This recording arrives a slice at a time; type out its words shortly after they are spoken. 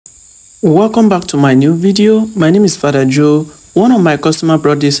Welcome back to my new video. My name is Father Joe. One of my customers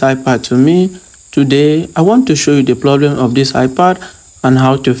brought this iPad to me. Today, I want to show you the problem of this iPad and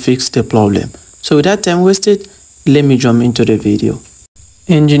how to fix the problem. So without time wasted, let me jump into the video.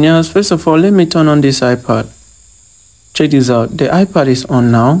 Engineers, first of all, let me turn on this iPad. Check this out. The iPad is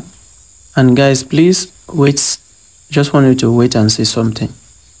on now. And guys, please wait. Just want you to wait and see something.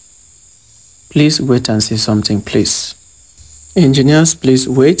 Please wait and see something, please. Engineers, please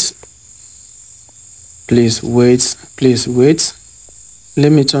wait. Please wait.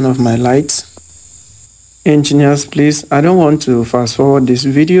 Let me turn off my lights. Engineers, please, I don't want to fast forward this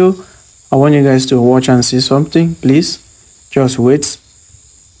video. I want you guys to watch and see something, please. Just wait.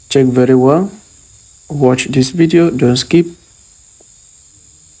 Check very well. Watch this video, don't skip.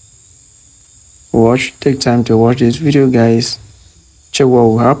 Watch, take time to watch this video, guys. Check what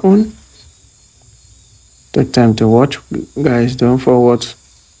will happen. Take time to watch, guys, don't forward.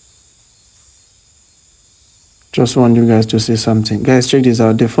 Just want you guys to see something. Guys, check this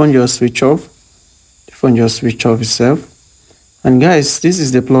out. The phone just switch off. The phone just switch off itself. And guys, this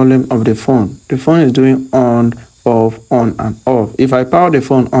is the problem of the phone. The phone is doing on, off, on, and off. If I power the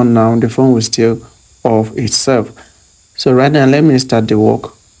phone on now, the phone will still off itself. So right now, let me start the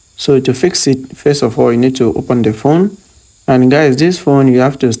work. So to fix it, first of all, you need to open the phone. And guys, this phone, you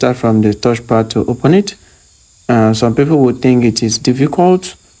have to start from the touchpad to open it. Some people would think it is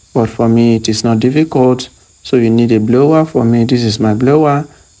difficult, but for me, it is not difficult. So you need a blower. For me, this is my blower.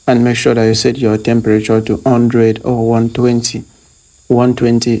 And make sure that you set your temperature to 100 or 120.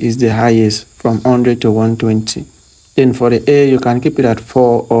 120 is the highest, from 100 to 120. Then for the air, you can keep it at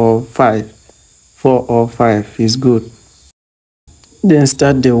 4 or 5. 4 or 5 is good. Then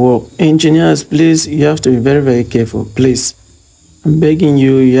start the work. Engineers, please, you have to be very careful. Please, I'm begging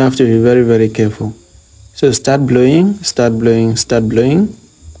you, you have to be very careful. So start blowing. Take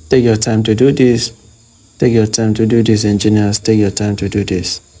your time to do this. Take your time to do this, engineers. Take your time to do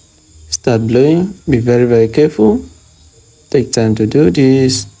this. Start blowing. Be very careful. Take time to do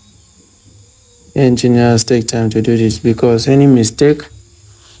this. Engineers, take time to do this, because any mistake,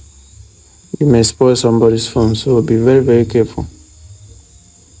 you may spoil somebody's phone. So be very careful.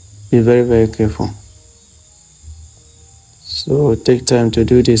 Be very careful. So take time to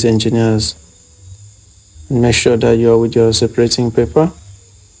do this, engineers. And make sure that you are with your separating paper.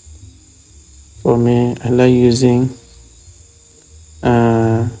 For me, I like using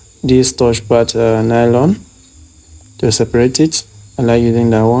this touchpad nylon to separate it. I like using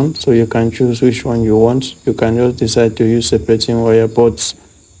that one, so you can choose which one you want. You can just decide to use separating wire, but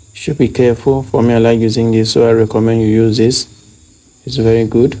you should be careful. For me, I like using this, so I recommend you use this. It's very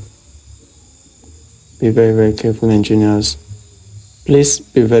good. Be very careful, engineers. Please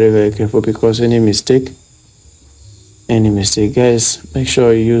be very careful, because any mistake, guys, make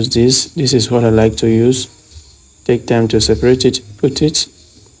sure you use this. This is what I like to use. Take time to separate it, put it.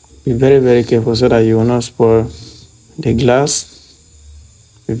 Be very careful so that you will not spoil the glass.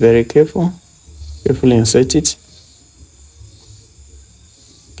 Be very careful. Carefully insert it.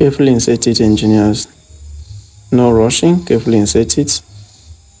 Carefully insert it, engineers. No rushing. Carefully insert it.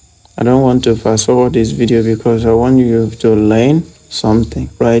 I don't want to fast forward this video, because I want you to learn something,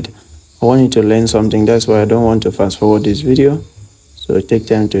 right? I want you to learn something. That's why I don't want to fast forward this video. So take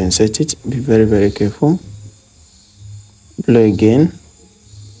time to insert it. Be very careful. Blow again.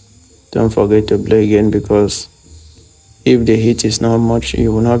 Don't forget to blow again, because if the heat is not much,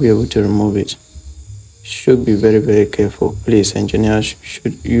 you will not be able to remove it. Should be very careful. Please, engineers,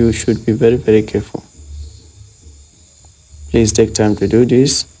 you should be very careful. Please take time to do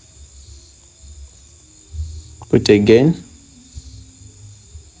this. Put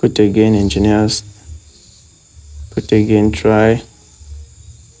again, engineers. Put again, try.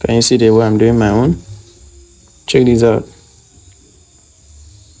 Can you see the way I'm doing my own? Check this out.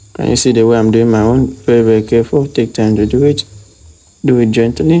 Can you see the way I'm doing my own? Very careful. Take time to do it. Do it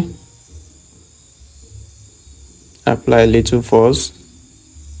gently. Apply a little force.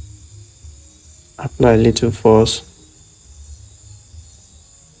 Apply a little force.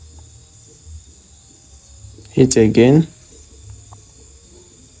 Hit again.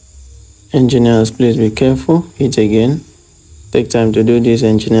 Engineers, please be careful. Hit again. Take time to do this,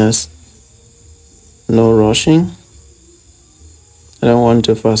 engineers. No rushing. I don't want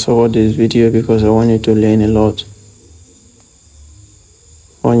to fast forward this video, because I want you to learn a lot.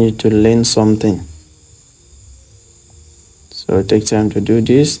 I want you to learn something. So take time to do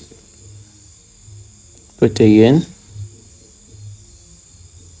this. Put again.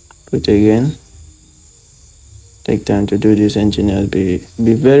 Take time to do this, engineers.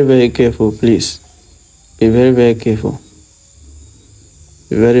 Be very careful, please. Be very careful.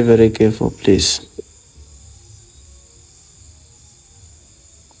 Be very, very careful, please.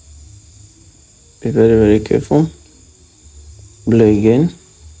 Be very, very careful. Blow again.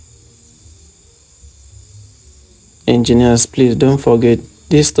 Engineers, please don't forget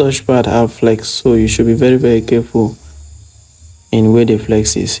this touchpad have flex, so you should be very, very careful in where the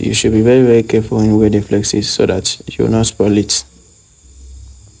flex is. You should be very, very careful in where the flex is so that you will not spoil it.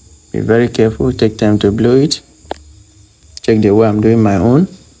 Be very careful. Take time to blow it. Check the way I'm doing my own.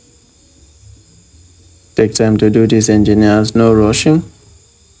 Take time to do this, engineers. No rushing.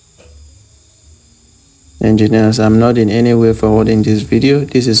 Engineers, I'm not in any way forwarding this video.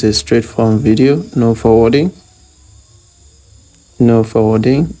 This is a straightforward video. No forwarding. No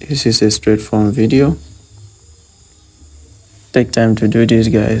forwarding. This is a straightforward video. Take time to do this,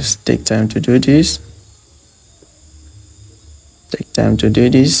 guys. Take time to do this. Take time to do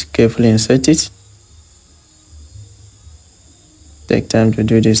this. Carefully insert it. Take time to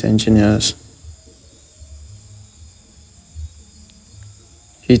do this, engineers.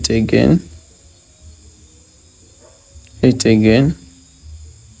 Hit again. Hit again.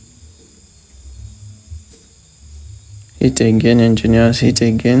 Hit again, engineers. Hit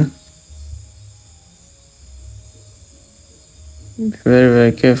again. Be very,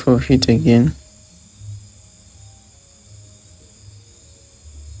 very careful. Hit again.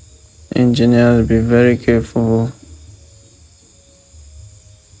 Engineers, be very careful.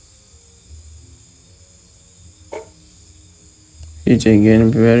 Hit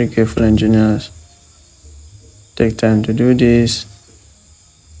again. Be very careful, engineers. Take time to do this.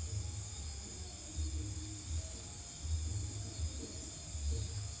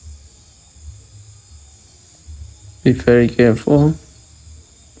 Be very careful.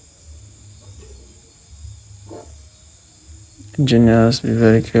 Engineers, be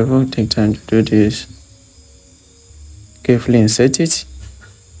very careful. Take time to do this. Carefully insert it.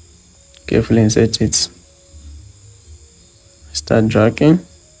 Carefully insert it. Start dragging.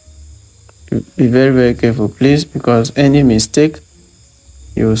 Be very, very careful, please, because any mistake,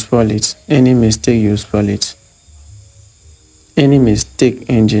 you will spoil it. Any mistake, you will spoil it. Any mistake,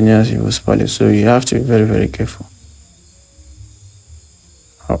 engineers, you will spoil it. So you have to be very, very careful.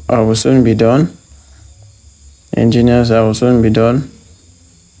 I will soon be done. Engineers, I will soon be done.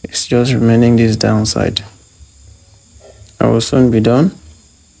 It's just remaining this downside. I will soon be done.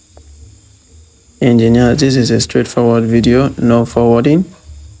 Engineers, this is a straightforward video. No forwarding.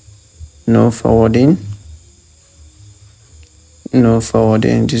 No forwarding. No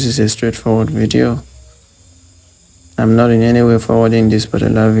forwarding. This is a straightforward video. I'm not in any way forwarding this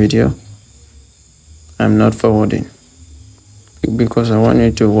particular video. I'm not forwarding, because I want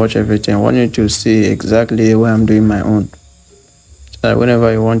you to watch everything. I want you to see exactly where I'm doing my own, so that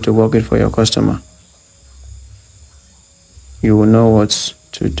whenever you want to work it for your customer, you will know what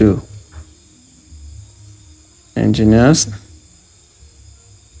to do. Engineers,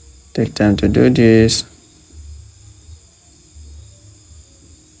 take time to do this.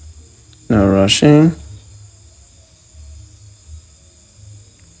 No rushing.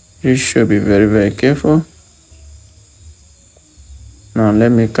 You should be very, very careful. Now let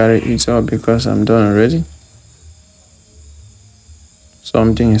me carry it up because I'm done already.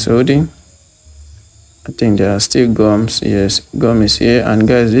 Something is holding. I think there are still gums. Yes, gum is here. And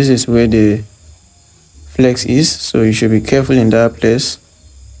guys, this is where the flex is, so you should be careful in that place.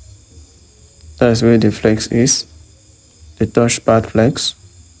 That's where the flex is, the touchpad flex.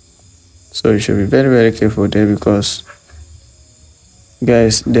 So you should be very, very careful there, because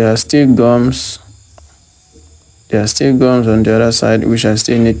guys, there are still gums. There are still gums on the other side, which I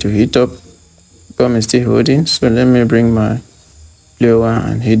still need to heat up. Gum is still holding, so let me bring my blower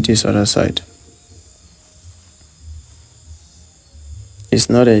and hit this other side. It's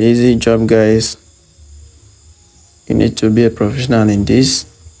not an easy job, guys. You need to be a professional in this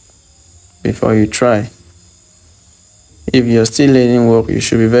before you try. If you're still learning work, you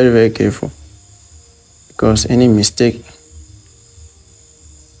should be very, very careful, because any mistake,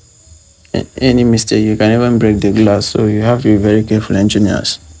 you can even break the glass. So you have to be very careful,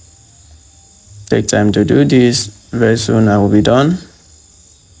 engineers. Take time to do this. Very soon I will be done.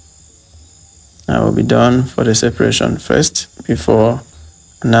 I will be done for the separation first, before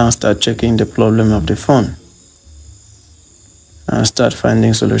now start checking the problem of the phone and start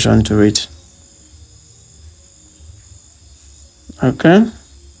finding solution to it. Okay,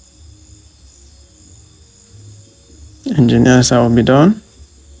 engineers, I will be done.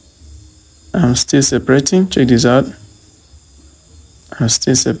 I'm still separating. Check this out. I'm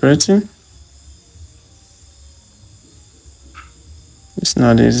still separating. It's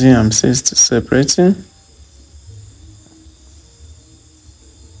not easy. I'm still separating.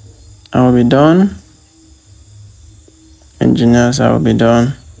 I will be done. Engineers, I will be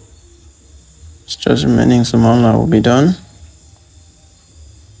done. It's just remaining small. I will be done.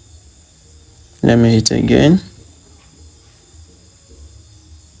 Let me hit again.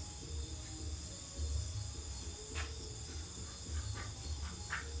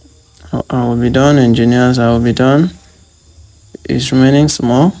 I will be done. Engineers, I will be done. It's remaining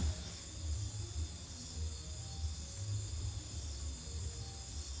small.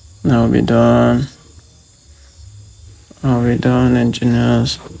 I will be done. I will be done.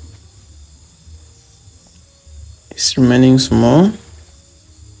 Engineers. It's remaining small.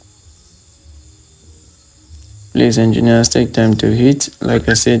 Please, engineers, take time to hit. Like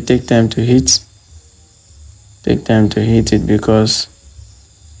I said, take time to hit. Take time to hit it, because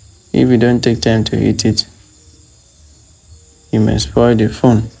if you don't take time to hit it, you may spoil the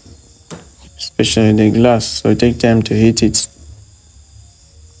phone, especially the glass. So take time to hit it.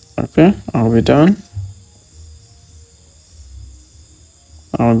 Okay, I'll be done.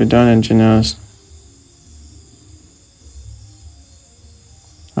 I'll be done, engineers.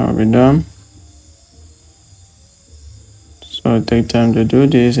 I'll be done. So take time to do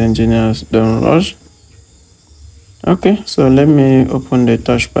this, engineers. Don't rush. Okay, so let me open the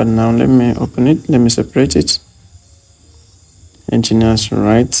touchpad now. Let me open it. Let me separate it. Engineers,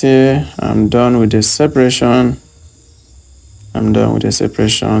 right here. I'm done with the separation. I'm done with the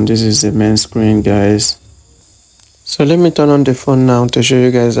separation. This is the main screen, guys. So let me turn on the phone now to show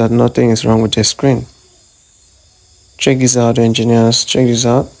you guys that nothing is wrong with the screen. Check this out, engineers. Check this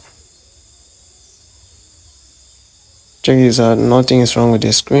out. Check this out. Nothing is wrong with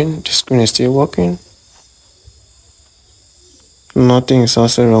the screen. The screen is still working. Nothing is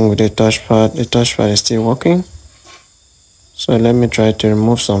also wrong with the touchpad. The touchpad is still working. So let me try to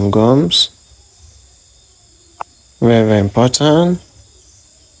remove some gums. Very, very important.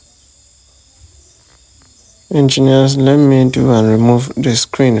 Engineers, let me do and remove the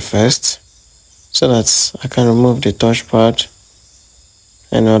screen first, so that I can remove the touchpad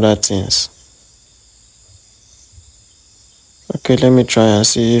and other things. Okay, let me try and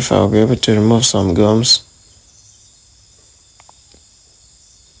see if I'll be able to remove some gums.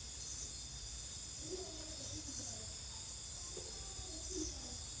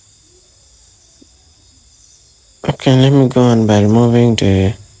 Okay, let me go on by removing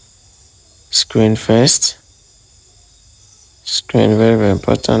the screen first. Screen, very, very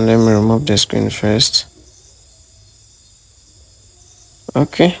important. Let me remove the screen first.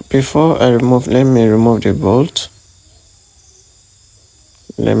 Okay, before I remove, let me remove the bolt.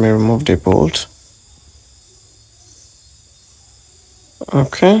 Let me remove the bolt.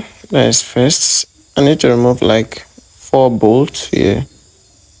 Okay, that is first. I need to remove like 4 bolts here.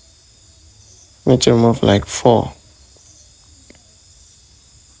 I need to remove like 4.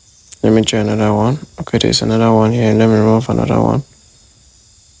 Let me try another one. Okay, there's another one here. Let me remove another one.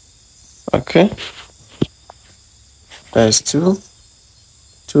 Okay. That's 2.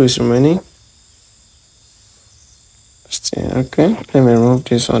 2 is remaining. Okay, let me remove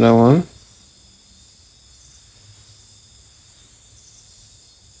this other one.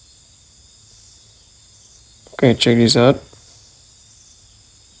 Okay, check this out.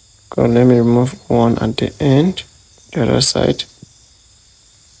 Okay, let me remove one at the end, the other side.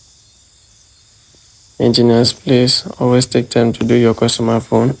 Engineers, please always take time to do your customer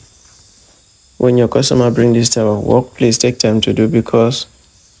phone. When your customer brings this type of work, please take time to do, because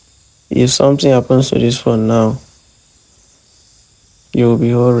if something happens to this phone now, you will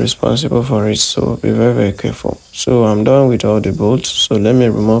be all responsible for it. So be very, very careful. So I'm done with all the bolts. So let me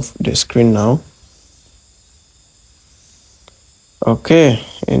remove the screen now. Okay,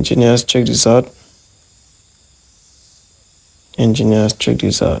 engineers, check this out. Engineers, check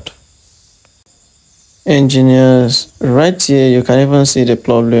this out. Engineers, right here you can even see the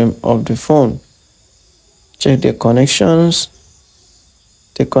problem of the phone. Check the connections.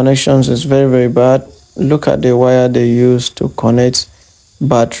 The connections is very, very bad. Look at the wire they use to connect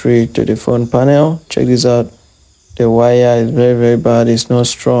battery to the phone panel. Check this out. The wire is very, very bad. It's not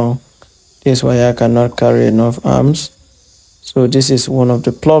strong. This wire cannot carry enough amps. So this is one of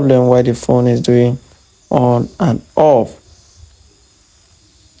the problems why the phone is doing on and off.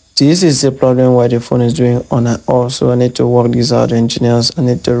 This is the problem why the phone is doing on and off. So I need to work this out, engineers. I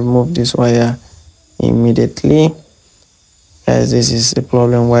need to remove this wire immediately, as this is the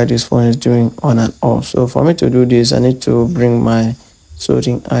problem why this phone is doing on and off. So for me to do this, I need to bring my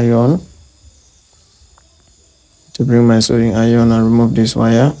soldering iron. And remove this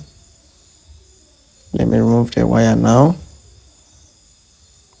wire. Let me remove the wire now.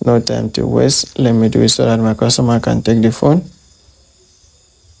 No time to waste. Let me do it so that my customer can take the phone.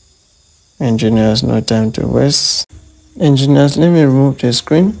 Engineers, no time to waste. Engineers, let me remove the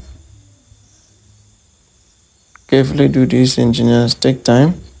screen. Carefully do this, engineers, take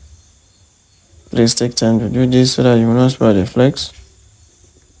time. Please take time to do this so that you will not spoil the flex.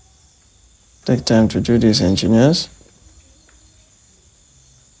 Take time to do this, engineers.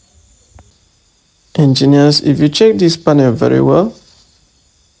 Engineers, if you check this panel very well,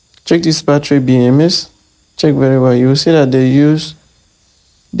 check this battery BMS, check very well, you will see that they use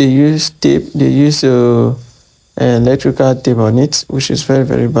tape, they use electrical tape on it, which is very,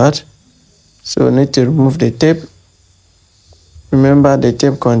 very bad. So need to remove the tape. Remember, the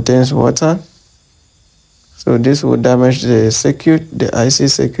tape contains water, so this will damage the circuit, the IC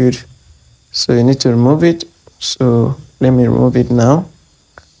circuit. So you need to remove it. So let me remove it now.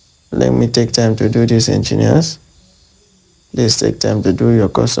 Let me take time to do this, engineers. Please take time to do your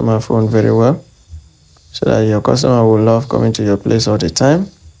customer phone very well, so that your customer will love coming to your place all the time.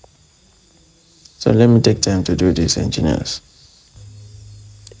 So let me take time to do this, engineers.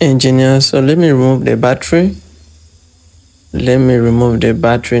 Engineers, so let me remove the battery. Let me remove the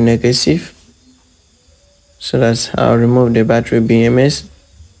battery negative. So that's how I remove the battery BMS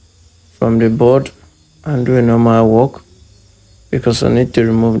from the board and do a normal work, because I need to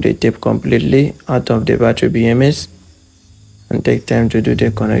remove the tape completely out of the battery BMS and take time to do the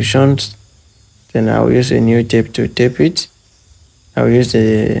connections. Then I will use a new tape to tape it. I will use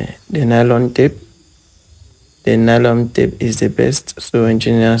the nylon tape. The nylon tape is the best, so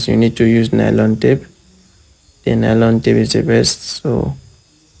engineers, you need to use nylon tape. The nylon tape is the best, so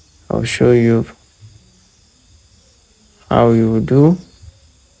I'll show you how you do.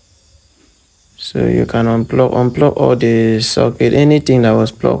 So you can unplug all the socket, anything that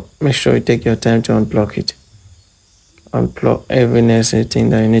was plugged. Make sure you take your time to unplug it. Unplug every necessary thing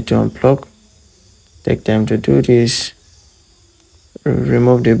that you need to unplug. Take time to do this.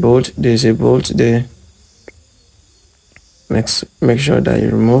 Remove the bolt. There's a bolt there. Make sure that you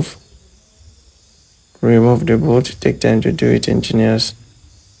remove the bolt. Take time to do it, engineers.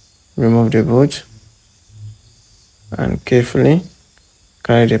 Remove the bolt and carefully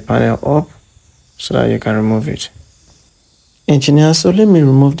carry the panel up so that you can remove it. Engineers, so let me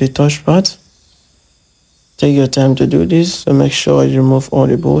remove the touchpad. Take your time to do this, so make sure you remove all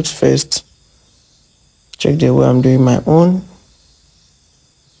the bolts first. Check the way I'm doing my own.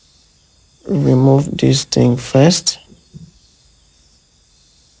 Remove this thing first.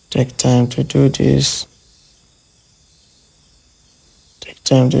 Take time to do this. Take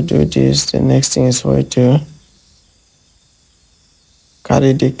time to do this. The next thing is for you to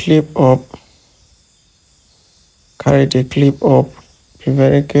carry the clip up. Carry the clip up. Be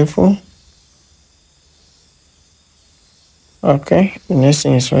very careful. Okay, the next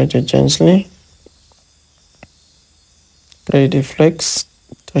thing is for you to gently carry the flex,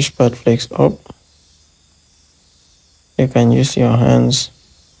 touchpad flex up. You can use your hands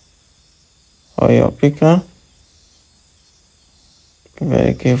or your picker. Be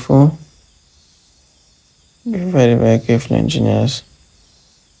very careful. Be very, very careful, engineers.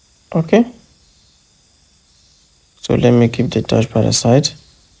 Okay. So let me keep the touchpad aside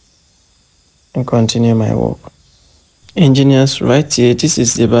and continue my work. Engineers, right here, this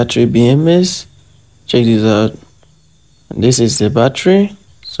is the battery BMS. Check this out. This is the battery.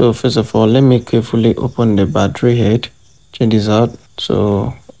 So first of all, let me carefully open the battery head. Check this out.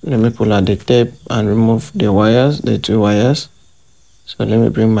 So let me pull out the tape and remove the wires, the two wires. So let me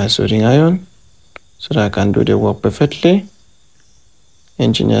bring my soldering iron so that I can do the work perfectly.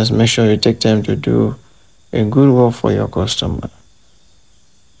 Engineers, make sure you take time to do a good work for your customer.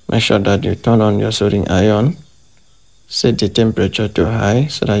 Make sure that you turn on your soldering iron. Set the temperature to high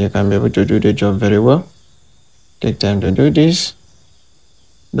so that you can be able to do the job very well. Take time to do this.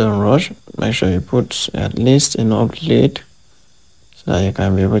 Don't rush. Make sure you put at least enough lead so that you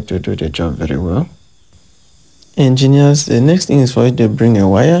can be able to do the job very well. Engineers, the next thing is for you to bring a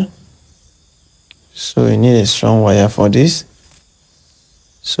wire. So you need a strong wire for this.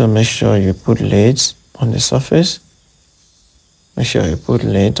 So make sure you put leads on the surface. Make sure you put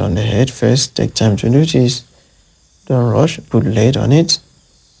lead on the head first. Take time to do this. Don't rush. Put lead on it.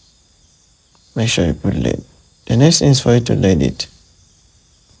 Make sure you put lead. The next thing is for you to lead it.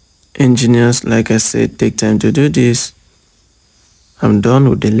 Engineers, like I said, take time to do this. I'm done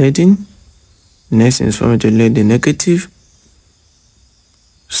with the leading. Next thing is for me to lead the negative.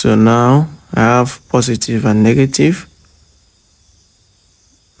 So now I have positive and negative.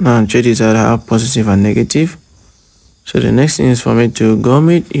 Now check this out, I have positive and negative. So the next thing is for me to gum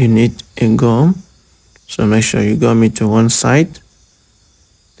it. You need a gum. So make sure you gum it to one side.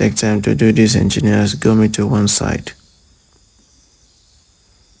 Take time to do this, engineers. Gum it to one side.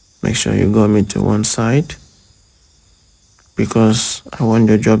 Make Make sure you gum it to one side because I want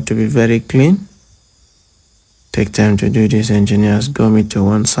your job to be very clean. Take time to do this, engineers. Gum it to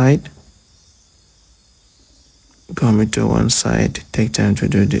one side. Gum it to one side. Take time to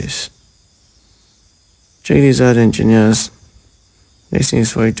do this. Check this out, engineers. Next thing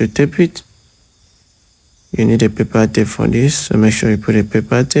is for you to tape it. You need a paper tape for this, so make sure you put a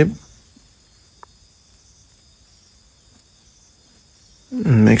paper tape.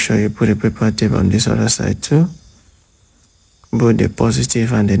 And make sure you put a paper tape on this other side too. Both the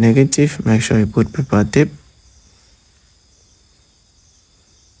positive and the negative, make sure you put paper tape.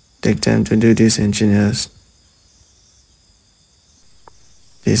 Take time to do this, engineers.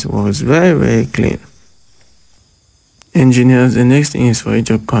 This works very, very clean. Engineers, the next thing is for you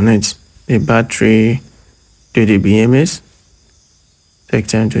to connect the battery to the BMS. Take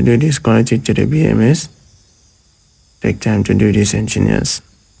time to do this, connect it to the BMS. Take time to do this, engineers.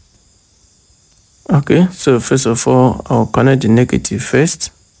 Okay, so first of all, I'll connect the negative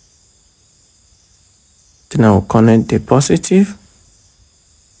first. Then I'll connect the positive.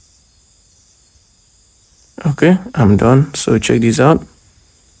 Okay, I'm done. So check this out.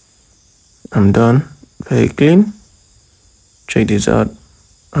 I'm done. Very clean. Check this out.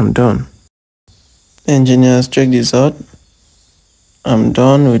 I'm done. Engineers, check this out. I'm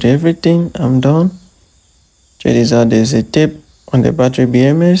done with everything. I'm done. Check this out. There's a tape on the battery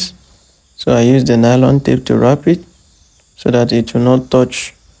BMS. So I use the nylon tape to wrap it so that it will not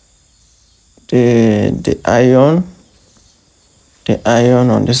touch the iron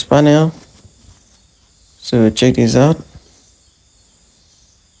on this panel. So check this out.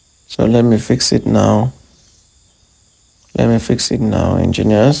 So let me fix it now. Let me fix it now,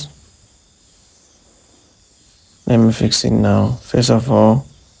 engineers. Let me fix it now. First of all,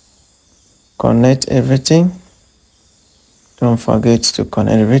 connect everything. Don't forget to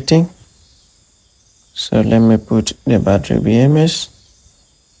connect everything. So let me put the battery BMS.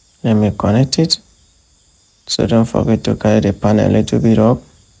 Let me connect it. So don't forget to carry the panel a little bit up.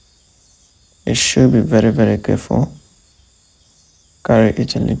 You should be very, very careful. Carry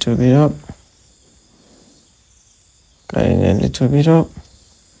it a little bit up. Carry it a little bit up.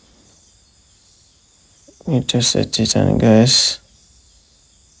 Need to set it, and guys,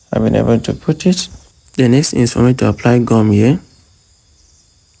 I've been able to put it. The next thing is for me to apply gum here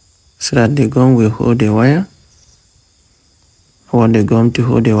so that the gum will hold the wire. I want the gum to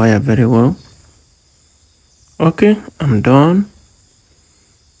hold the wire very well. Okay, I'm done.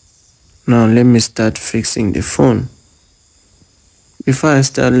 Now let me start fixing the phone. Before I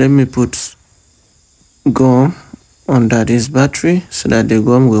start, let me put gum under this battery so that the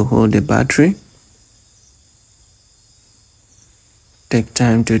gum will hold the battery. Take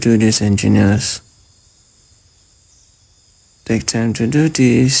time to do this, engineers. Take time to do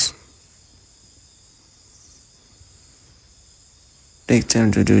this. Take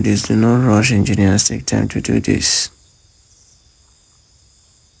time to do this. Do not rush, engineers. Take time to do this.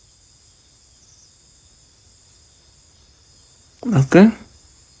 Okay.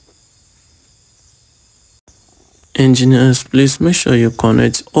 Engineers, please make sure you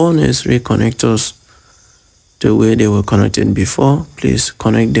connect all necessary connectors the way they were connected before. Please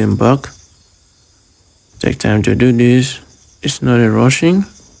connect them back. Take time to do this. It's not a rushing.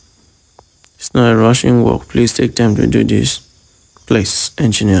 It's not a rushing work. Please take time to do this. Please,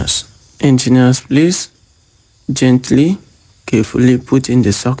 engineers. Engineers, please gently, carefully put in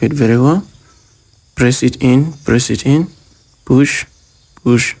the socket very well. Press it in, push,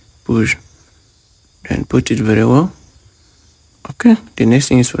 push, push. Then put it very well. Okay, the next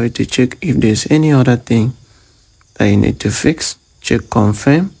thing is for you to check if there's any other thing that you need to fix. Check,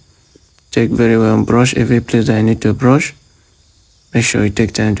 confirm. Check very well and brush every place that I need to brush. Make sure you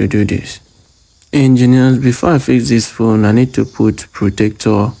take time to do this. Engineers, before I fix this phone, I need to put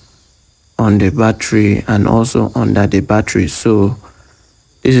protector on the battery and also under the battery. So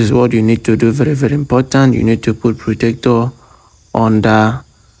this is what you need to do. Very, very important. You need to put protector under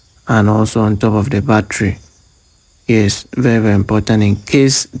and also on top of the battery. Yes, very, very important in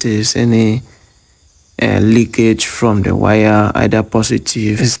case there's any leakage from the wire, either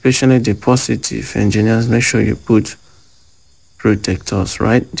positive, especially the positive. Engineers, make sure you put protectors,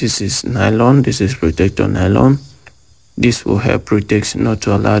 right? This is nylon, this is protector nylon. This will help protect, not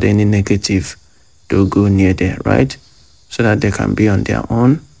to allow any negative to go near there, right? So that they can be on their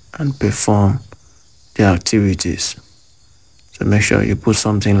own and perform their activities. So make sure you put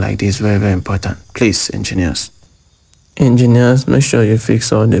something like this. Very, very important. Please, engineers. Engineers, make sure you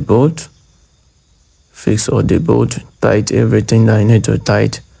fix all the bolt. Fix all the bolt. Tight everything that you need to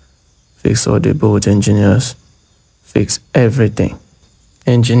tight. Fix all the bolt, engineers. Fix everything.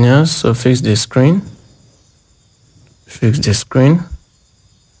 Engineers, so fix the screen. Fix the screen.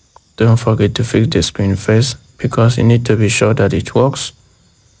 Don't forget to fix the screen first, because you need to be sure that it works.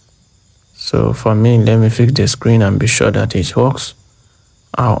 So for me, let me fix the screen and be sure that it works.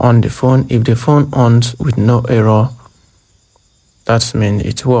 I'll on the phone. If the phone ons with no error, that means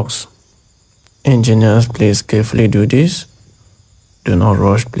it works. Engineers, please carefully do this. Do not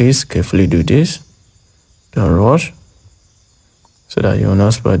rush, please. Carefully do this. Don't rush, so that you will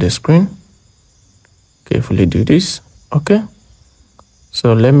not spoil the screen. Carefully do this. Okay.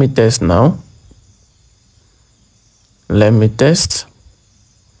 So let me test now. Let me test.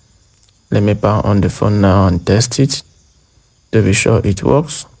 Let me power on the phone now and test it to be sure it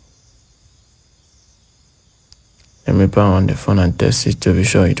works. Let me power on the phone and test it to be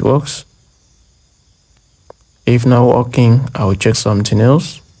sure it works. If not working, I will check something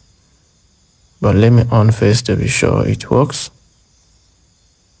else. But let me on first to be sure it works.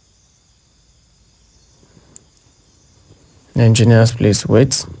 Engineers, please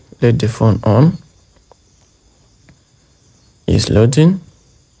wait. Let the phone on. It's loading.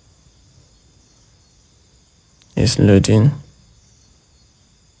 It's loading.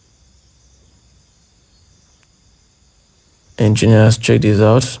 Engineers, check this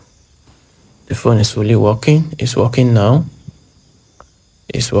out. The phone is fully working. It's working now.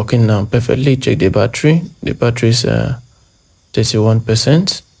 It's working now perfectly. Check the battery. The battery is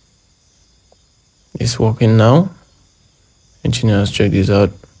 31%. It's working now. Engineers, check this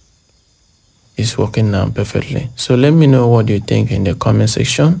out. It's working now perfectly. So let me know what you think in the comment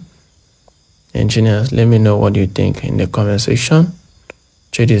section. Engineers, let me know what you think in the comment section.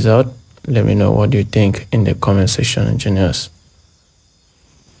 Check this out. Let me know what you think in the comment section, engineers.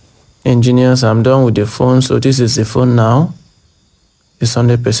 Engineers, I'm done with the phone. So this is the phone now. It's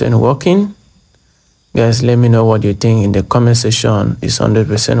 100% working. Guys, let me know what you think in the comment section. It's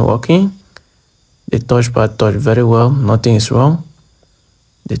 100% working. The touchpad touched very well. Nothing is wrong.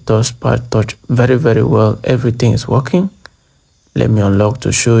 The touchpad touched very, very well. Everything is working. Let me unlock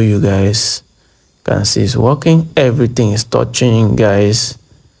to show you guys. You can see it's working. Everything is touching, guys.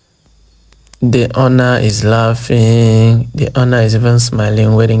 The owner is laughing. The owner is even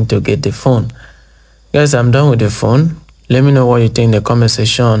smiling, waiting to get the phone. Guys, I'm done with the phone. Let me know what you think in the comment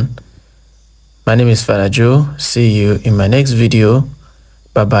section. My name is Father Joe. See you in my next video.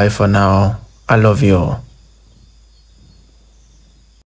 Bye bye for now. I love you all.